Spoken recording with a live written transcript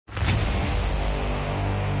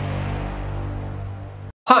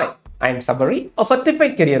Hi, I am Sabari, a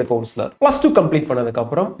certified career counselor. Plus 2 complete பண்ணதுக்கு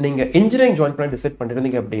அப்புறம் நீங்க engineering join பண்ண டிசைட்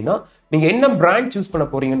பண்ணிருந்தீங்க அப்படினா நீங்க என்ன பிரான்ச் சூஸ் பண்ண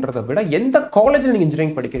போறீங்கன்றதை விட எந்த காலேஜ்ல நீங்க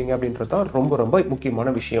இன்ஜினியரிங் படிக்கிறீங்க அப்படின்றது ரொம்ப முக்கியமான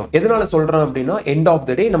விஷயம். எதனால சொல்றேன் அப்படினா end of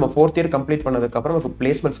the day நம்ம 4th year complete பண்ணதுக்கு அப்புறம் நமக்கு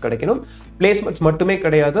பிளேஸ்மெண்ட்ஸ் கிடைக்கணும். பிளேஸ்மெண்ட்ஸ் மட்டுமே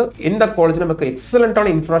கிடையாது, இந்த காலேஜ்ல நமக்கு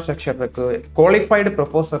எக்ஸலென்ட்டான இன்ஃப்ராஸ்ட்ரக்சர் இருக்கு, குவாலிஃபைடு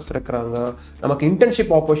ப்ரொஃபசர்ஸ் இருக்காங்க, நமக்கு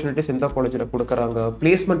இன்டர்ன்ஷிப் ஆப்பர்சூனிட்டிஸ் இந்த காலேஜ்ல கொடுக்கறாங்க,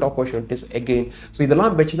 பிளேஸ்மெண்ட் ஆப்பர்சூனிட்டிஸ் again. சோ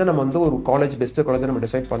இதெல்லாம் வெச்சு தான் நம்ம வந்து ஒரு காலேஜ் பெஸ்ட் காலேஜ் நம்ம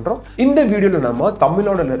டிசைட் பண்றோம். இந்த வீடியோல நம்ம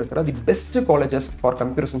தமிழ்நாடுல இருக்கிற the best colleges for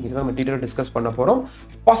computer science நம்ம டீடைலா டிஸ்கஸ் பண்ண போறோம்.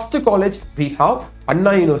 First college we have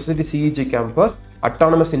Anna University CEG campus,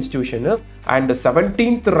 autonomous institution, and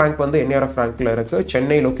 17th rank வந்து NRF rankல இருக்கு,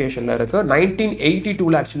 சென்னை லொகேஷன்ல இருக்கு.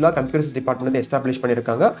 1982ல ஆக்சுவலா கம்ப்யூட்டர் டிபார்ட்மெண்ட் வந்து எஸ்டாப்லிஷ்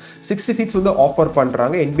பண்ணிருக்காங்க. 60 சீட்ஸ் வந்து ஆஃபர்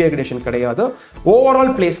பண்றாங்க. NBA அக்ரிடேஷன் கிடையாது.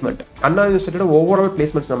 ஓவரால் பிளேஸ்மெண்ட் அண்ணா யூனிவர்சிட்டியோட ஓவரால்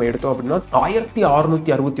பிளேஸ்மெண்ட்ஸ் நம்ம எடுத்தோம் அப்படின்னா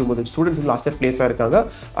 1669 ஸ்டூடெண்ட்ஸ் வந்து லாஸ்ட் இயர் பிளேஸ் ஆயிருக்காங்க.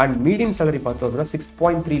 அண்ட் மீடியன் salary பார்த்தோம் அப்படின்னா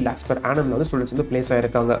 6.3 lakhs per annum வந்து ஸ்டூடெண்ட்ஸ் வந்து பிளேஸ்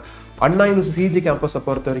ஆயிருக்காங்க. அண்ணா யூனிவர்சிட்டி CEG கேம்பஸை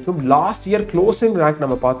பொறுத்த வரைக்கும் லாஸ்ட் இயர் க்ளோசிங் ரேங்க்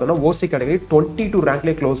நம்ம பார்த்தோம்னா OC கேட்டகரி 22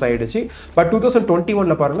 ரேங்க்லேயே க்ளோஸ் ஆயிடுச்சு. பட்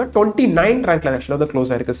 2021ல பாருங்க 29 ரேங்க்ல ஆக்சுவலா வந்து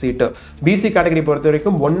க்ளோஸ் ஆயிருக்கு சீட். BC கேட்டகரி பொறுத்த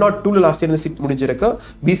வரைக்கும் 102ல லாஸ்ட் இயர் சீட் முடிஞ்சிருக்கு.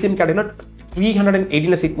 BCM கேட்டகரியில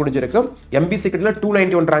 318ல சீட் முடிஞ்சிருக்கு. MBC கேட்டகரியில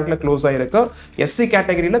 291 ரேங்க்ல க்ளோஸ் ஆயிருக்கு. SC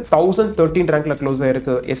கேட்டகரியில 1013 ரேங்க்ல க்ளோஸ்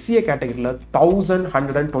ஆயிருக்கு. SCA கேட்டகரியில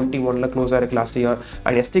 1121ல க்ளோஸ் ஆயிருக்கு லாஸ்ட் இயர்.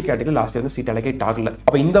 அண்ட் ST கேட்டகரியில லாஸ்ட் இயர் வந்து சீட் அலோகேட் ஆகல.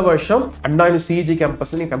 அப்ப இந்த வருஷம் அண்ணா CEG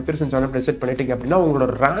கேம்பஸ்ல நீங்க கம்ப்யூட்டர் சயின்ஸ் ஜாயின் டிசைட் பண்ணிட்டீங்க அப்படின்னா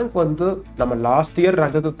உங்களோட ரேங்க் வந்து நம்ம லாஸ்ட் இயர்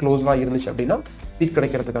ரேங்க்குக்கு க்ளோஸா இருந்துச்சு அப்படின்னா சீட்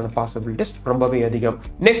கிடைக்கிறதுக்கான பாசிபிலிட்டிஸ் ரொம்பவே அதிகம்.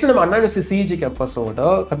 நெக்ஸ்ட் நம்ம அண்ணா university CEG கேம்பஸோட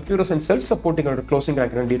computer science self சப்போர்ட்டிங்கோட closing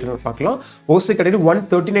rank detail பார்க்கலாம். OC கேட்டகரி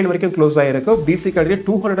 139 வரைக்கும் க்ளோஸ் ஆயிருக்கு. BC கேட்டகரி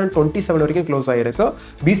 227 வரைக்கும் க்ளோஸ் ஆயிருக்கு.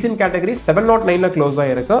 BCM கேட்டகரி 709ல க்ளோஸ்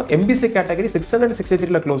ஆயிருக்கு. MBC கேட்டகரி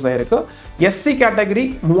 663ல க்ளோஸ் ஆயிருக்கு. SC கேட்டகரி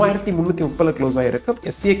 3330ல க்ளோஸ் ஆயிருக்கு.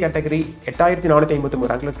 SCA கேட்டகரி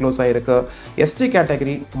 8453 ரேங்க்ல க்ளோஸ் ஆயிருக்கு. ST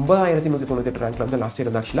கேட்டகரி 9198 ரேங்க்ல வந்து லாஸ்ட்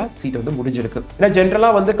இயர் ஆக்சுவலா சீட் வந்து முடிஞ்சிருக்கு. ஏன்னா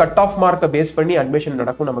ஜெனரலா வந்து கட் ஆஃப் மார்க்கை பேஸ் பண்ணி அட்மிஷன்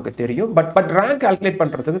நடக்கும் நமக்கு தெரியும். பட் ரேங்க் கால்குலேட்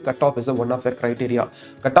பண்றதுக்கு cut off is one of the criteria.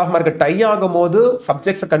 Cut off mark tie ஆகும்போது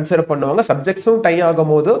சப்ஜெக்ட்ஸை கன்சிடர் பண்ணுவாங்க, சப்ஜெக்ட்ஸும் டை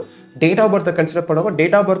ஆகும்போது டேட் ஆஃப் பர்த்தை கன்சிடர் பண்ணுவாங்க,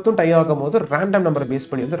 டேட் ஆஃப் பர்த்தும் டை ஆகும்போது ரேண்டம் நம்பர் பேஸ்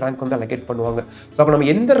பண்ணி வந்து ரேங்க் வந்து அலோகேட் பண்ணுவாங்க. ஸோ அப்போ நம்ம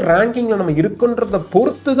எந்த ரேங்கிங்ல நம்ம இருக்குன்றத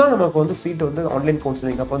பொறுத்து தான் நமக்கு வந்து சீட் வந்து ஆன்லைன்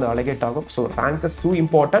கவுன்சிலிங் அப்போ வந்து அலோகேட் ஆகும். So rank is two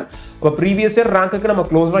important. இப்போ ப்ரீவியஸ் இயர் ரேங்க்கு நம்ம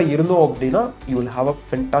க்ளோஸாக இருந்தோம் அப்படின்னா you will have a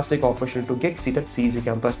fantastic opportunity to get seat at CEG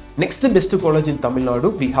campus. Next best college in Tamil Nadu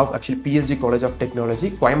we have actually PSG college of technology,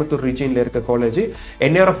 Coimbatore ரீஜியன்ல இருக்க college.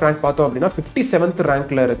 NRF rank பார்த்தோம் அப்படின்னா 57th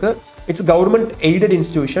ரேங்க்ல இருக்கு. It's government aided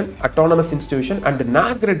institution, autonomous institution. And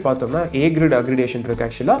NAC great பார்த்தோம்னா A great accreditation இருக்கு.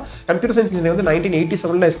 ஆக்சுவலா computer science engineering வந்து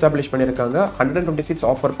 1987ல establish பண்ணிருக்காங்க. 120 seeds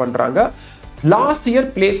offer பண்றாங்க. Last year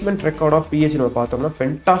placement record of PH நம்ம பார்த்தோம்னா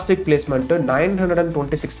ஃபென்டாஸ்டிக் பிளேஸ்மெண்ட்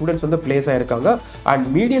 926 ஸ்டூடெண்ட்ஸ் வந்து பிளேஸ் ஆயிருக்காங்க. அண்ட்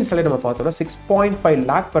மீடியன் salary நம்ம பார்த்தோம்னா 6.5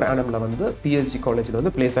 lakh per annumல வந்து PSG காலேஜ்ல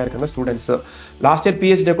வந்து பிளேஸ் ஆயிருக்காங்க ஸ்டூடெண்ட்ஸ். லாஸ்ட் இயர்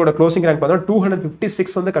PhD கூட க்ளோசிங் ரேங்க் பார்த்தோம்னா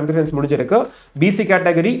 256 வந்து கம்ப்யூட்டர் சயின்ஸ் முடிஞ்சிருக்கு. BC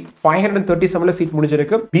கேட்டகரி 537ல சீட்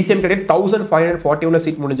முடிஞ்சிருக்கு. BCM கேட்டகரி 1541ல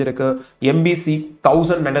சீட் முடிஞ்சிருக்கு. MBC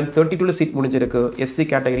 1932ல சீட் முடிஞ்சிருக்கு. SC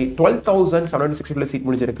கேட்டகரி 12760ல சீட்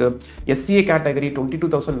முடிஞ்சிருக்கு. SCA கேட்டகரி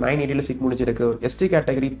 22980ல சீட் முடிஞ்சிருக்கு. ST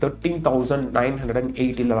கேட்டகரி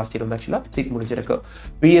 13980ல லாஸ்ட் இயர் வந்து ஆக்சுவலா சீட் முடிஞ்சிருக்கு.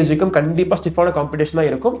 PHக்கும் கண்டிப்பா ஸ்டிஃபான காம்படிஷன் தான்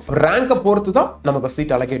இருக்கும். ரேங்கை பொறுத்து தான் நமக்கு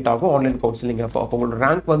சீட் அலோகேட் ஆகும் ஆன்லைன் கவுன்சிலிங் அப்போ. உங்களோட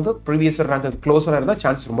ரேங்க் வந்து ப்ரீவியஸ் ரேங்க் க்ளோஸரா இருந்தா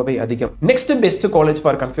சான்ஸ் ரொம்பவே அதிகம். Next best college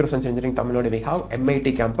for computer science engineering Tamil Nadu we have MIT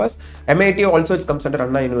campus. MIT also it comes under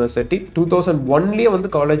Anna University. 2001லயே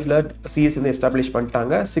வந்து காலேஜ்ல CSE வந்து எஸ்டாப்லிஷ்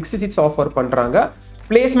பண்ணிட்டாங்க. 60 சீட்ஸ் ஆஃபர் பண்றாங்க.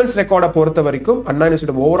 பிளேஸ்மெண்ட்ஸ் ரெக்கார்டை பொறுத்த வரைக்கும் அண்ணா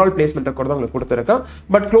யூனிவர்சிட்டி ஓவரால் பிளேஸ்மெண்ட் ரெக்கார்ட் தான் உங்களுக்கு கொடுத்துருக்கேன்.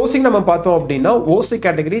 பட் க்ளோசிங் நம்ம பார்த்தோம் அப்படின்னா OC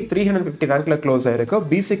கேட்டகரி 350 ரேங்க்ல க்ளோஸ் ஆயிருக்கு.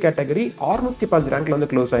 BC கேட்டகரி 605 ரேங்க்ல வந்து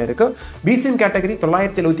க்ளோஸ் ஆயிருக்கு. BCM கேட்டகரி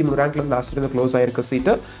 973 ரேங்க்ல வந்து லாஸ்ட் இயர் வந்து க்ளோஸ் ஆயிருக்கு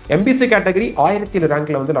சீட். MBC கேட்டகரி 1007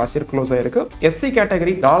 ரேங்க்ல வந்து லாஸ்ட் இயர் க்ளோஸ் ஆயிருக்கு. SC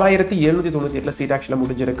கேட்டகரி 4798ல சீட் ஆக்சுவலா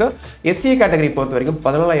முடிஞ்சிருக்கு. SCA கேட்டகரி பொறுத்த வரைக்கும்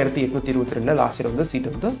 14822ல லாஸ்ட் இயர் வந்து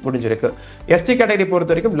சீட் வந்து முடிஞ்சிருக்கு. ST கேட்டகரி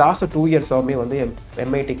பொறுத்த வரைக்கும் லாஸ்ட் 2 இயர்ஸாவே வந்து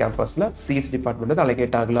MIT கேம்பஸ்ல CS டிபார்ட்மெண்ட் வந்து அலோகேட்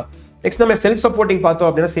ஆகல. நெக்ஸ்ட் நம்ம செல்ஃப் சப்போர்ட்டிங் பார்த்தோம்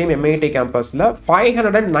அப்படின்னா same MIT கேம்பஸ்ல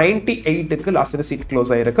 598க்கு last year seat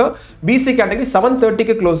close ஆயிருக்கு. BC கேட்டகரி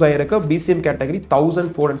 730க்கு க்ளோஸ் ஆயிருக்கு. BCM கேட்டகரி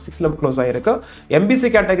 1406ல க்ளோஸ் ஆயிருக்கு. MBC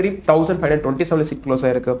கேட்டகரி 1527ல சீட் க்ளோஸ்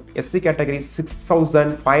ஆயிருக்கு. SC கேட்டகரி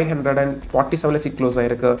 6547ல சீட் க்ளோஸ்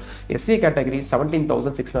ஆயிருக்கு. SCA கேட்டகரி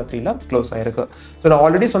 17603ல க்ளோஸ் ஆயிருக்கு. ஸோ நான்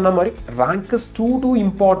ஆல்ரெடி சொன்ன மாதிரி rank is two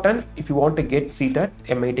important if you want to get seat at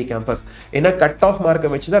MIT campus. ஏன்னா cut off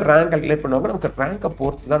மார்க்கை வச்சு தான் ரேங்க் கால்குலேட் பண்ணுவாங்க. நமக்கு ரேங்கை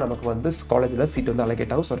பொறுத்து தான் நமக்கு வந்து காலேஜ்ல சீட் வந்து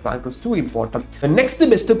allocate ஆகும். So rank is too important. The next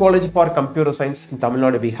best college for computer science in Tamil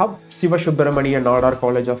Nadu we have Siva Subramanian Nadar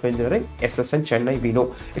College of Engineering, SSN Chennai. We know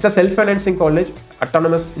it's a self-financing college,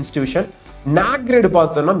 autonomous institution. NAC grade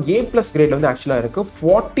பார்த்தோம்னா A+ grade வந்து ஆக்சுவலா இருக்கு.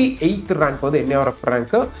 48th rank வந்து NARF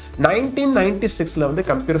rank. 1996ல வந்து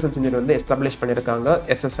computer science engineer வந்து establish பண்ணிருக்காங்க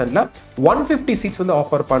SSNல. 150 seeds வந்து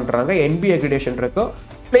offer பண்றாங்க. NB accreditation இருக்கு.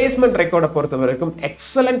 பிளேஸ்மெண்ட் ரெக்கார்டை பொறுத்த வரைக்கும்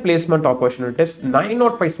எக்ஸலன்ட் பிளேஸ்மெண்ட் ஆப்பர்ச்சுனிட்டிஸ்.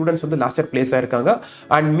 905 ஸ்டூடெண்ட்ஸ் வந்து லாஸ்ட் இயர் பிளேஸ் ஆயிருக்காங்க.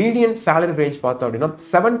 அண்ட் மீடியன் salary ரேஞ்ச் பார்த்தோம் அப்படின்னா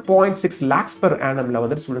 7.6 lakhs per annumல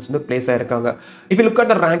வந்து ஸ்டூடெண்ட்ஸ் வந்து பிளேஸ் ஆயிருக்காங்க. If you look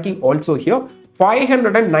at the ranking also here,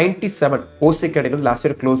 597 OC category last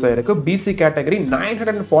year close ஆயிருக்கு. BC category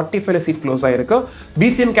 945 சீட் க்ளோஸ் ஆயிருக்கு.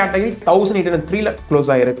 BCM category 1803 close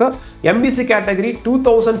ஆயிருக்கு. MBC category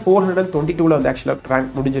 2422ல வந்து ஆக்சுவலா ரேங்க்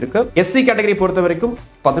முடிஞ்சிருக்கு. SC category பொறுத்த வரைக்கும்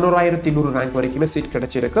 11100 ரேங்க் வரைக்குமே சீட்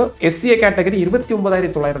கிடைச்சிருக்கு. SCA category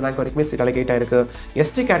 29900 ரேங்க் வரைக்குமே சீட் அலோகேட் ஆயிருக்கு.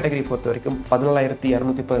 ST category பொறுத்த வரைக்கும்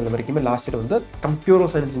 14217 வரைக்குமே லாஸ்ட் இயர் வந்து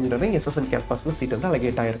computer science engineering SSN கேம்பஸ்ல seat வந்து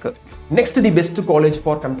அலோகேட் ஆயிருக்கு. Next the best college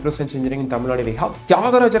for computer science engineering in Tamil Nadu we have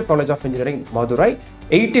Tyagarajar College of Engineering, Madurai.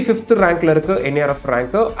 85th rankல இருக்கு NARF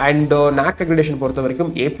rank and NAC accreditation பொறுத்த வரைக்கும்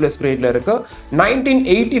A+ gradeல இருக்கு.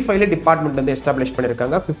 1985ல department வந்து establish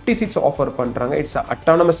பண்ணிருக்காங்க. 50 seeds offer பண்றாங்க. It's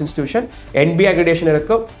autonomous institution. NB accreditation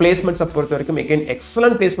இருக்கு. Placements பொறுத்த வரைக்கும் again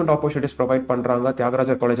excellent placement opportunities provide பண்றாங்க.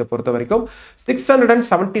 தியாகராஜர் காலேஜை பொறுத்த வரைக்கும்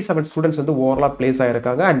 677 ஸ்டூடெண்ட்ஸ் வந்து ஓவரால் பிளேஸ்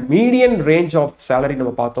ஆயிருக்காங்க. And median range of salary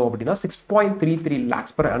நம்ம பார்த்தோம் அப்படின்னா 6.33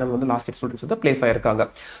 lakhs per annum வந்து லாஸ்ட் இயர் ஸ்டூடெண்ட்ஸ் வந்து பிளேஸ் ஆயிருக்காங்க.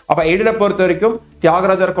 அப்ப எய்டட் பொறுத்த வரைக்கும்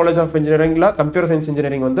Thyagarajar college of இன்ஜினியரிங்ல computer science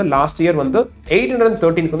engineering வந்து லாஸ்ட் இயர் வந்து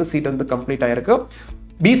 813க்கு வந்து சீட் வந்து கம்ப்ளீட் ஆயிருக்கு.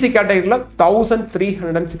 BC கேட்டகரியில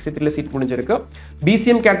 1363 சீட் முடிஞ்சிருக்கு.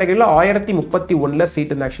 BCM கேட்டகரியில 1031ல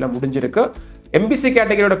சீட் வந்து ஆக்சுவலா முடிஞ்சிருக்கு. MBC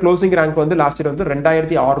கேட்டகரியோட க்ளோசிங் ரேங்க் வந்து லாஸ்ட் இயர் வந்து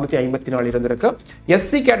 2654 இருந்திருக்கு.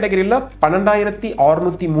 SC கேட்டகரியில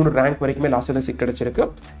 12603 ரேங்க் வரைக்குமே லாஸ்ட் இயர் சீட் கிடைச்சிருக்கு.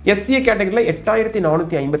 SCA கேட்டகரியில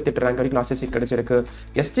 8458 ரேங்க் வரைக்கும் லாஸ்ட் இயர் சீட் கிடைச்சிருக்கு.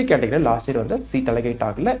 ST கேட்டகரியில லாஸ்ட் இயர் வந்து சீட் அலோகேட்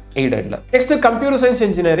ஆகல எய்டட்ல. Next computer science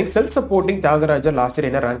engineering self supporting Thyagarajar last year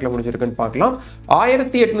என்ன ரேங்க்ல முடிஞ்சிருக்குன்னு பார்க்கலாம்.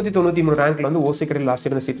 1893 ரேங்க்ல வந்து OC category last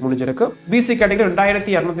year seat முடிஞ்சிருக்கு. BC கேட்டகரி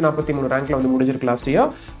 2243 ரேங்க்ல வந்து முடிஞ்சிருக்கு லாஸ்ட் இயர்.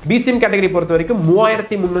 BCM கேட்டகரி பொறுத்த வரைக்கும்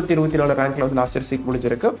 3324 ரேங்க்ல வந்து லாஸ்ட் இயர் சீட்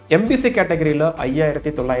முடிஞ்சிருக்கு. MBC கேட்டகரியில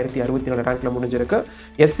 5964 ரேங்க்ல முடிஞ்சிருக்கு.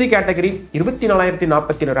 SC கேட்டகரி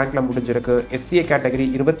 24047 ரேங்க்ல முடிஞ்சிருக்கு. SCA கேட்டகரி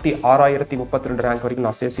 26032 ரேங்க் வரைக்கும்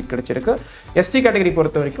லாஸ்ட் இயர் சீட் கிடைச்சிருக்கு. ST கேட்டகரி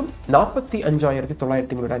பொறுத்த வரைக்கும்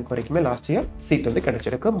 45903 ரேங்க் வரைக்குமே லாஸ்ட் இயர் சீட் வந்து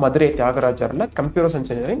கிடைச்சிருக்கு. Madurai தியாகராஜர்ல computer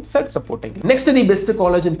science engineering self supporting. Next the best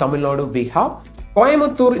college in Tamil Nadu we have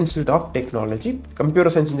Coimbatore institute of technology.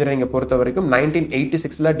 Computer science engineering பொறுத்த வரைக்கும்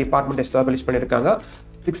 1986ல டிபார்ட்மெண்ட் எஸ்டாப்லிஷ் பண்ணிருக்காங்க.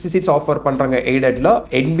 60 சீட்ஸ் ஆஃபர் பண்றாங்க எய்டட்ல.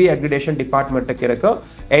 NB accreditation டிபார்ட்மெண்ட்டுக்கு இருக்கு.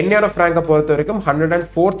 NARF ரேங்கை பொறுத்த வரைக்கும்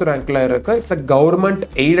 104th ரேங்க்ல இருக்கு. It's a government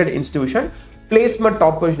aided institution. Placement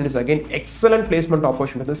opportunities again excellent placement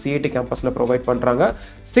opportunities CIT campusல provide பண்றாங்க.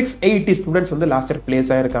 680 ஸ்டூடெண்ட்ஸ் வந்து லாஸ்ட் இயர் பிளேஸ்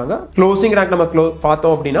ஆயிருக்காங்க. க்ளோசிங் ரேங்க் நம்ம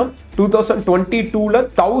பார்த்தோம் அப்படின்னா 2022ல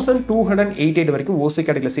 1288 வரைக்கும் OC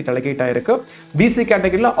கேட்டகரியில சீட் அலோகேட் ஆயிருக்கு. BC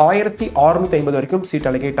கேட்டகரியில 1650 வரைக்கும் சீட்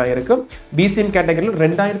அலோகேட் ஆயிருக்கு. BCM கேட்டகரியில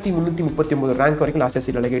 2339 ரேங்க் வரைக்கும் லாஸ்ட் இயர்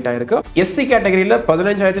சீட் அலோகேட் ஆயிருக்கு. SC கேட்டகரியில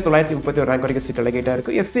 15931 ரேங்க் வரைக்கும் சீட் அலோகேட்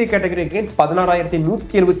ஆயிருக்கு. SC கேட்டகரி again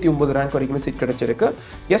 16179 ரேங்க் வரைக்கும் சீட் கிடைச்சிருக்கு.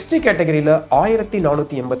 ST கேட்டகரியில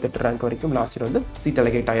 1488 ரேங்க் வரைக்கும் லாஸ்ட் இயர் வந்து சீட்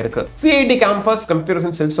அலோகேட் ஆயிருக்கு. CIT campus computer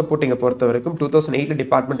science self supporting பொறுத்த வரைக்கும் 2008ல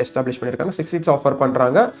டிபார்ட்மெண்ட் எஸ்டாப்லிஷ் பண்ணிருக்காங்க. 6 சீட்ஸ் ஆஃபர்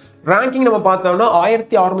பண்றாங்க. ரேங்கிங் நம்ம பார்த்தோம்னா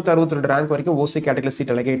 1662 ரேங்க் வரைக்கும் OC கேட்டகரியில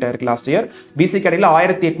சீட் அலோகேட் ஆயிருக்கு லாஸ்ட் இயர். BC கேட்டகரியில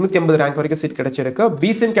 1880 ரேங்க் வரைக்கும் சீட் கிடைச்சிருக்கு.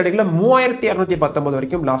 BCM கேட்டகரியில 3219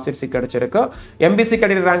 வரைக்கும் லாஸ்ட் இயர் சீட் கிடைச்சிருக்கு. MBC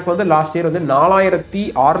கேட்டகரி ரேங்க் வந்து லாஸ்ட் இயர் வந்து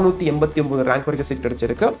 4689 ரேங்க் வரைக்கும் சீட்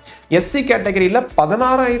கிடைச்சிருக்கு. SC கேட்டகரியில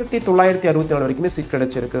 16964 வரைக்கும் சீட்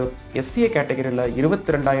கிடைச்சிருக்கு. SCA கேட்டகரியில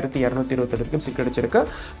 22227 வரைக்கும் சீட் கிடைச்சிருக்கு.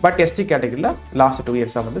 பட் ST கேட்டகரியில லாஸ்ட் 2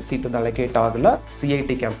 இயர்ஸா வந்து சீட் வந்து அலோகேட் ஆகல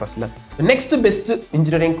CIT கேம்பஸ்ல. Next best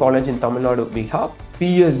engineering college in Tamil Nadu we have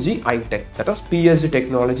PSG iTech, that is PSG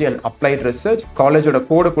Technology and Applied Research. காலேஜோட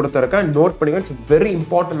கோட் கொடுத்திருக்கேன், நோட் பண்ணிக்கோங்க. It's very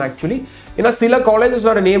important actually. ஏன்னா சில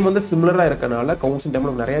காலேஜஸோட நேம் வந்து சிமிலரா இருக்கனால கவுன்சிலிங்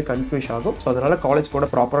டைம்ல நிறைய கன்ஃபியூஸ் ஆகும். ஸோ அதனால காலேஜ் கூட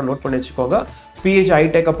ப்ராப்பரா நோட் பண்ணி வச்சுக்கோங்க. PSG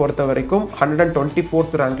iTech பொறுத்த வரைக்கும்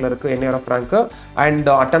 124th ரேங்க்ல இருக்கு NARF rank. And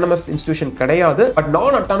autonomous institution கிடையாது. பட்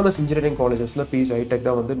நான் அட்டானமஸ் இன்ஜினியரிங் காலேஜஸ்ல PSG iTech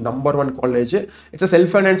தான் வந்து number 1 college. It's a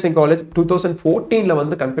self financing college. 2014ல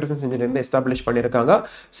வந்து கம்ப்யூட்டர் சயின்ஸ் இன்ஜினியரிங் எஸ்டாப்லிஷ் பண்ணிருக்காங்க.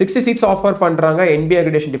 60 சீட்ஸ் ஆஃபர் பண்றாங்க. NB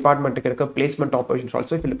accreditation டிபார்ட்மெண்ட்டுக்கு இருக்க placement opportunities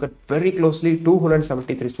also if you look at very closely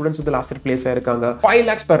 273 students வந்து லாஸ்ட் இயர் பிளேஸ் ஆயிருக்காங்க. 5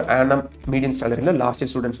 lakhs per annum median சாலரியில last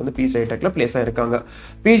year students வந்து PSG iTechல place ஆயிருக்காங்க.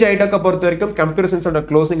 PSG iTech பொறுத்த வரைக்கும் computer சயின்ஸோட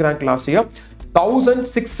closing rank last year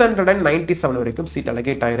 1697 வரைக்கும் seat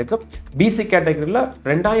allocate ஆயிருக்கு. PC கேட்டகரியில்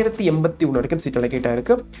 2081 வரைக்கும் சீட் அலகேட்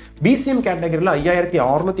ஆயிருக்கு. பிசிஎம் கேட்டகரியில்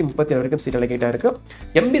 5637 வரைக்கும் சீட் அலகேட் ஆயிருக்கு.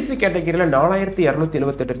 எம்பிசி கேட்டகரியில்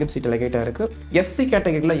 4278 வரைக்கும் சீட் அலகேட் ஆயிருக்கு. எஸ்சி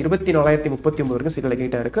கேட்டகரியில் 24039 வரைக்கும் சீட்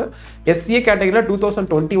அலகேட் ஆயிருக்கு. எஸ்சிஏ கேட்டகரியில்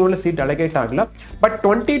 2021 சீட் அலகேட் ஆகல. பட்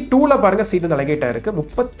 22ல பாருங்க சீட் வந்து அலகேட் ஆயிருக்கு.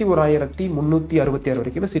 31366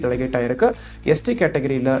 வரைக்கும் சீட் அலகேட் ஆயிருக்கு. எஸ்டி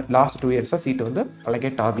கேட்டகரியில் லாஸ்ட் 2 இயர்ஸா சீட் வந்து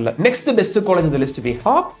அலகேட் ஆகல. Next best college in the list we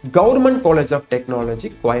have Government College of Technology,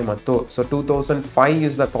 Coimbatore. So 2005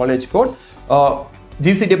 is the college code.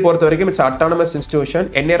 GCT பொறுத்த வரைக்கும் it's autonomous institution.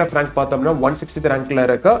 NRF rank பார்த்தோம்னா 160 ரேங்க்ல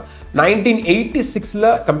இருக்கு.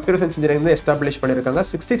 1986ல கம்ப்யூட்டர் சயின்ஸ் இன்ஜினியரிங் வந்து establish பண்ணிருக்காங்க.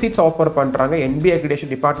 60 seeds offer பண்றாங்க. NBA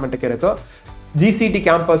accreditation டிபார்ட்மெண்ட்டுக்கு இருக்கு. GCT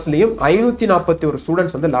கேம்பஸ்லயும் 541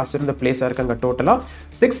 students வந்து லாஸ்ட் இயர் பிளேஸ் ஆயிருக்காங்க. டோட்டலா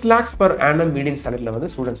 6 lakhs per annum மீடியன் ஸ்டாண்டர்ட்ல வந்து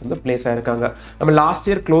ஸ்டூடெண்ட்ஸ் வந்து பிளேஸ் ஆயிருக்காங்க. நம்ம லாஸ்ட்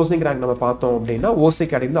இயர் க்ளோசிங் ரேங்க் நம்ம பார்த்தோம் அப்படின்னா ஓசி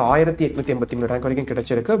கேட்டகரி 1883 ரேங்க் வரைக்கும்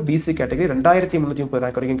கிடைச்சிருக்கு. பிசி கேட்டகரி 2330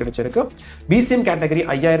 ரேங்க் வரைக்கும் கிடைச்சிருக்கு. பிசிஎம் கேட்டகரி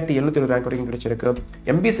 5707 ரேங்க் வரைக்கும் கிடைச்சிருக்கு.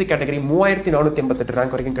 எம்பிசி கேட்டகரி 3488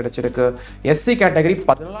 ரேங்க் வரைக்கும் கிடைச்சிருக்கு. எஸ்சி கேட்டகரி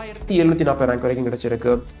 14740 ரேங்க் வரைக்கும்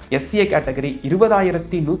கிடைச்சிருக்கு. எஸ்சிஏ கேட்டகரி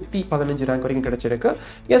 20115 ரேங்க் வரைக்கும் கிடைச்சிருக்கு.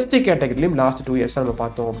 எஸ்டி கேட்டகரியிலும் லாஸ்ட் 2 years நம்ம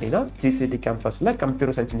பார்த்தோம் அப்படின்னா GCT கேம்பஸ்ல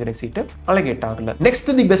computer science engineering seat allocate ஆகல.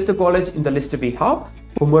 Next the best college in the list we have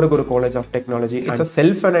Kumaraguru College of Technology. It's a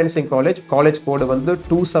self-financing college. College code வந்து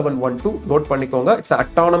 2712 note பண்ணிக்கோங்க. It's an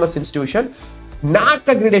autonomous institution. NAC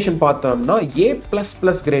accreditation பார்த்தோம்னா A++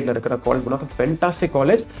 கிரேட்ல இருக்கிற college. One of the fantastic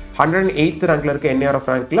college. 108th ரேங்க்ல இருக்க NRF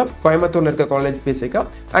ரேங்க்ல கோயம்புத்தூர்ல இருக்க college பேசிக்கா.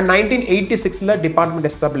 And 1986ல department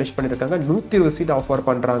establish பண்ணிருக்காங்க. 120 seat offer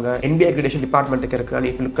பண்றாங்க. NBA accreditation டிபார்ட்மெண்ட்டுக்கு இருக்கு. And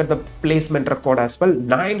if you look at the placement record as well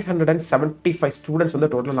 975 students வந்து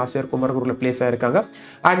டோட்டல் லாஸ்ட் இயர் குமரகுருல பிளேஸ் ஆயிருக்காங்க.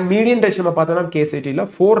 அண்ட் மீடியன் ரேஷ் நம்ம பார்த்தோம்னா KCTல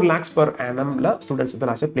 4 lakhs per annumல ஸ்டூடெண்ட்ஸ் வந்து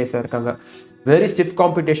லாஸ்ட் இயர் பிளேஸ் ஆயிருக்காங்க. வெரி ஸ்டிஃப்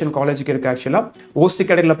காம்படிஷன் காலேஜுக்கு இருக்கு. ஆக்சுவலா ஓசி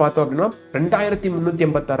கேட்டகரியில பார்த்தோம் அப்படின்னா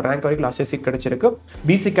 2386 ரேங்க் வரைக்கும் லாஸ்ட் இயர் சீட் கிடைச்சிருக்கு.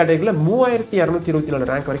 பிசி கேட்டகரியில 3224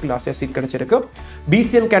 ரேங்க் வரைக்கும் லாஸ்ட் இயர் சீட் கிடைச்சிருக்கு.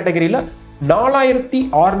 பிசிஎம் கேட்டகரியில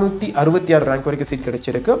 4666 ரேங்க் வரைக்கும் சீட்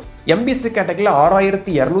கிடைச்சிருக்கு. எம்பிசி கேட்டகரியில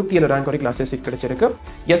 6207 ரேங்க் வரைக்கும் லாஸ்ட் இயர் சீட் கிடைச்சிருக்கு.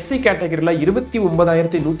 எஸ்சி கேட்டகரியில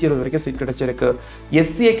 29160 வரைக்கும் சீட் கிடைச்சிருக்கு.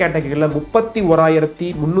 எஸ்சிஏ கேட்டகரியில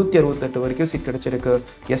 31368 வரைக்கும் சீட் கிடைச்சிருக்கு.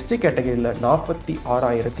 எஸ்டி கேட்டகரியில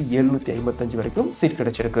 46755 வரைக்கும் சீட்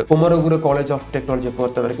கிடைச்சிருக்கு. குமரகுரு காலேஜ் ஆஃப் டெக்னாலஜி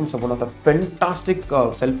பொறுத்த வரைக்கும் one of the fantastic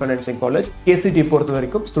self financing college. KCT பொறுத்த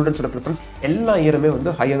வரைக்கும் ஸ்டூடெண்ட்ஸோட ப்ரிஃபரன்ஸ் எல்லா இயருமே வந்து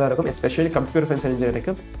ஹையா தான் இருக்கும். எஸ்பெஷலி கம்ப்யூட்டர் சயின்ஸ்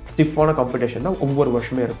இன்ஜினியரிங்க்கு ஸ்டிஃபான காம்படிஷன் தான் ஒவ்வொரு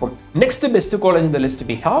வருஷமே இருக்கும். நெக்ஸ்ட் பெஸ்ட் காலேஜ் இந்த list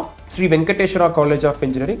we have Sri Venkateswara college of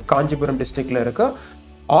engineering, Kanchipuram டிஸ்ட்ரிக்ட்ல இருக்கு.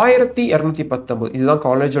 1219 இதுதான்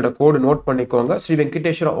காலேஜோட கோடு, நோட் பண்ணிக்கோங்க. Sri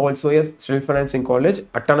Venkateswara also a self financing college,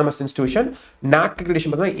 autonomous institution. NAC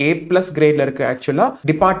accreditation பார்த்தீங்கன்னா A+ கிரேட்ல இருக்கு. ஆக்சுவலா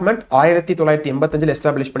டிபார்ட்மெண்ட் 1985ல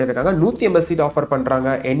எஸ்டாப்ளிஷ் பண்ணிருக்காங்க. 180 சீட் ஆஃபர் பண்றாங்க.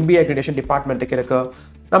 NBA அக்ரிடேஷன் டிபார்ட்மெண்ட்டுக்கு இருக்கு.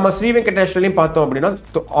 நம்ம ஸ்ரீ வெங்கடேஸ்வரலையும் பார்த்தோம் அப்படின்னா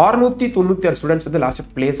 696 ஸ்டூடெண்ட்ஸ் வந்து லாஸ்ட்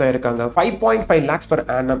இயர் பிளேஸ் ஆயிருக்காங்க. 5.5 lakhs per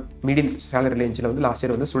annum median salary ரேஞ்சில் வந்து லாஸ்ட்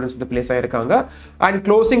இயர் வந்து ஸ்டூடெண்ட்ஸ் வந்து பிளேஸ் ஆயிருக்காங்க. அண்ட்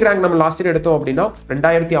க்ளோசிங் ரேங்க் நம்ம லாஸ்ட் இயர் எடுத்தோம் அப்படின்னா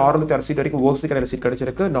 2606 சீட் வரைக்கும் ஓசி கேட்டகரி சீட்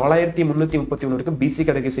கிடைச்சிருக்கு. 4331 வரைக்கும் பிசி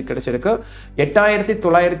கேட்டகரி சீட் கிடைச்சிருக்கு.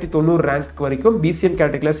 8990 ரேங்க் வரைக்கும் பிசிஎம்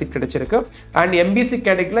கேட்டகரியில் சீட் கிடைச்சிருக்கு. அண்ட் எம்பிசி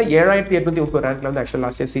கேட்டகரியில் 7830 ரேங்க்ல வந்து ஆக்சுவல்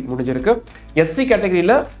லாஸ்ட் இயர் சீட் முடிஞ்சிருக்கு. எஸ்சி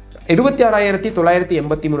கேட்டகரியில்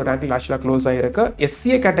 26983 ரேங்க் லாஸ்ட்ல க்ளோஸ் ஆயிருக்கு.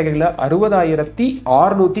 எஸ்சிஏ கேட்டகரியில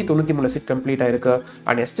 60693 சீட் கம்ப்ளீட் ஆயிருக்கு.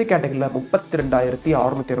 அண்ட் எஸ்டி கேட்டகரியில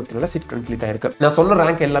 32624 சீட் கம்ப்ளீட் ஆயிருக்கு. நான் சொன்ன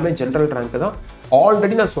ரேங்க் எல்லாமே ஜெனரல் ரேங்க் தான்.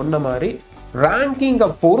 ஆல்ரெடி நான் சொன்ன மாதிரி ரேங்கிங்கை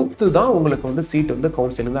பொறுத்து தான் உங்களுக்கு வந்து சீட் வந்து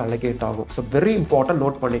கவுன்சிலிங் வந்து அலோகேட் ஆகும். ஸோ வெரி இம்பார்ட்டன்ட்,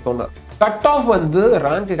 நோட் பண்ணிக்கோங்க. கட் ஆஃப் வந்து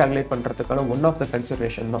ரேங்க் கால்குலேட் பண்ணுறதுக்கான ஒன் ஆஃப் த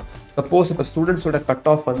கன்சிடரேஷன் தான். சப்போஸ் இப்போ ஸ்டூடெண்ட்ஸோட கட்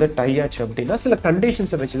ஆஃப் வந்து டை ஆச்சு அப்படின்னா சில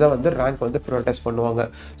கண்டிஷன்ஸை வச்சு தான் வந்து ரேங்க் வந்து ப்ரியாரிட்டைஸ் பண்ணுவாங்க.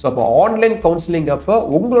 ஸோ அப்போ ஆன்லைன் கவுன்சிலிங் அப்போ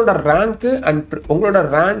உங்களோட ரேங்க்கு அண்ட் உங்களோட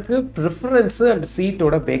ரேங்க்கு ப்ரிஃபரன்ஸு அண்ட்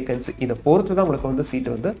சீட்டோட வேகன்சி இதை பொறுத்து தான் உங்களுக்கு வந்து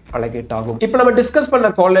சீட் வந்து அலோகேட் ஆகும். இப்போ நம்ம டிஸ்கஸ்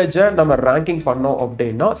பண்ண காலேஜை நம்ம ரேங்கிங் பண்ணோம்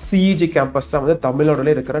அப்படின்னா CEG கேம்பஸ் தான் வந்து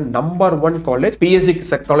தமிழ்நாடுல இருக்கிற number 1 college. PSG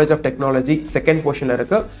college of technology second பொசிஷன்ல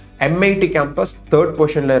இருக்கு. MIT கேம்பஸ் தேர்ட்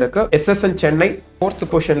பொசிஷன்ல இருக்கு. SSN சென்னை ஃபோர்த்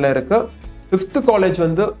பொசிஷன்ல இருக்கு. 5th காலேஜ்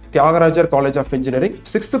வந்து Thyagarajar college of engineering.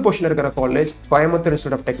 6th பொசிஷன்ல இருக்கிற college Coimbatore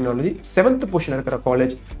institute of technology. 7th பொசிஷன்ல இருக்கிற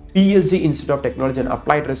college PSG institute of technology and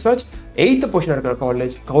applied research. 8th position இருக்கிற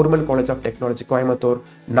college government college of technology Coimbatore,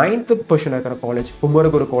 9th position இருக்கிற college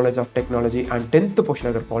Kumaraguru college of technology and 10th position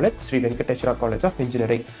இருக்கிற college Sri Venkateswara college of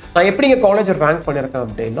engineering. நான் எப்படிங்க college rank பண்ணியிருக்கேன்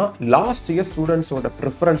அப்படின்னா, last year ஸ்டூடெண்ட்ஸோட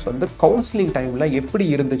preference வந்து counselling டைம்ல எப்படி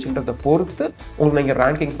இருந்துச்சுன்றதை பொறுத்து உங்களுக்கு நீங்க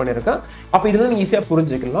ரேங்கிங் பண்ணியிருக்கேன். அப்போ இதுல நீங்க ஈஸியா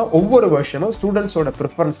புரிஞ்சுக்கலாம் ஒவ்வொரு வருஷமும் ஸ்டூடெண்ட்ஸோட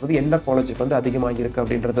ப்ரிஃபரன்ஸ் வந்து எந்த காலேஜுக்கு வந்து அதிகமாக இருக்கு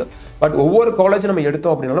அப்படின்றது. பட் ஒவ்வொரு காலேஜ் நம்ம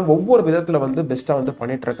எடுத்தோம் அப்படின்னா ஒவ்வொரு விதத்துல வந்து பெஸ்டா வந்து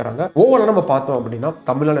பண்ணிட்டு இருக்காங்க. ஓவரால் நம்ம பார்த்தோம் அப்படின்னா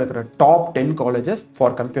தமிழ்நாடு இருக்கிற top 10 colleges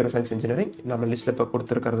for computer science engineering நம்ம லிஸ்ட்ல இப்போ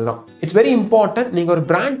கொடுத்துருக்கிறது தான். It's very important. நீங்க ஒரு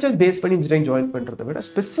பிரான்ச்சை பேஸ் பண்ணி இன்ஜினியரிங் ஜாயின் பண்றதை விட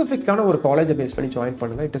ஸ்பெசிஃபிக்கான ஒரு காலேஜை பேஸ் பண்ணி ஜாயின்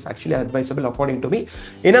பண்ணுங்க. It is actually advisable according to me.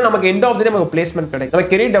 ஏன்னா நமக்கு எண்ட் ஆஃப் தி டே நமக்கு பிளேஸ்மெண்ட் கிடைக்கும். நம்ம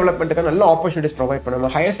கெரியர் டெவலப்மெண்ட்டுக்கு நல்ல ஆப்பர்ச்சுனிட்டிஸ் ப்ரொவைட்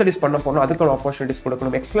பண்ணணும். ஹையர் ஸ்டடிஸ் பண்ண போனோம், அதுக்கான ஆப்பர்ச்சுனிட்டிஸ்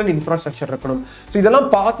கொடுக்கணும். எக்ஸலன்ட் இன்ஃப்ராஸ்ட்ரக்சர் இருக்கணும். ஸோ இதெல்லாம்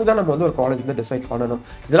பார்த்து தான் நம்ம வந்து ஒரு காலேஜ் வந்து டிசைட் பண்ணணும்.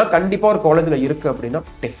 இதெல்லாம் கண்டிப்பா ஒரு காலேஜ்ல இருக்கு அப்படின்னா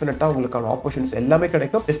டெஃபினட்டா உங்களுக்கான ஆப்பர்ச்சுனிட்டிஸ் எல்லாமே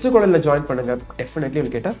கிடைக்கும். பெஸ்ட் காலேஜ்ல ஜாயின் பண்ணுங்க. Definitely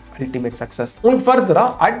will get ultimate success. உங்களுக்கு ஃபர்தரா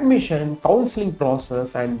admission, counselling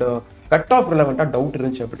process and cut off ரிலவெண்டா doubt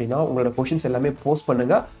இருந்துச்சு அப்படின்னா உங்களோட கொஸ்டின்ஸ் எல்லாமே போஸ்ட்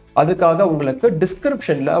பண்ணுங்க. அதுக்காக உங்களுக்கு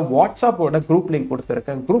டிஸ்கிரிப்ஷன்ல வாட்ஸ்அப்போட குரூப் லிங்க்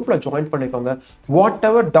கொடுத்துருக்கேன். குரூப்ல ஜாயின் பண்ணிக்கோங்க. What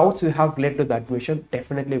ever doubts you have related to the admission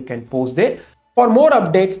definitely you can post there. For more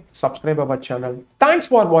updates, subscribe our channel. Thanks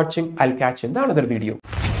for watching. I'll catch you in the another video.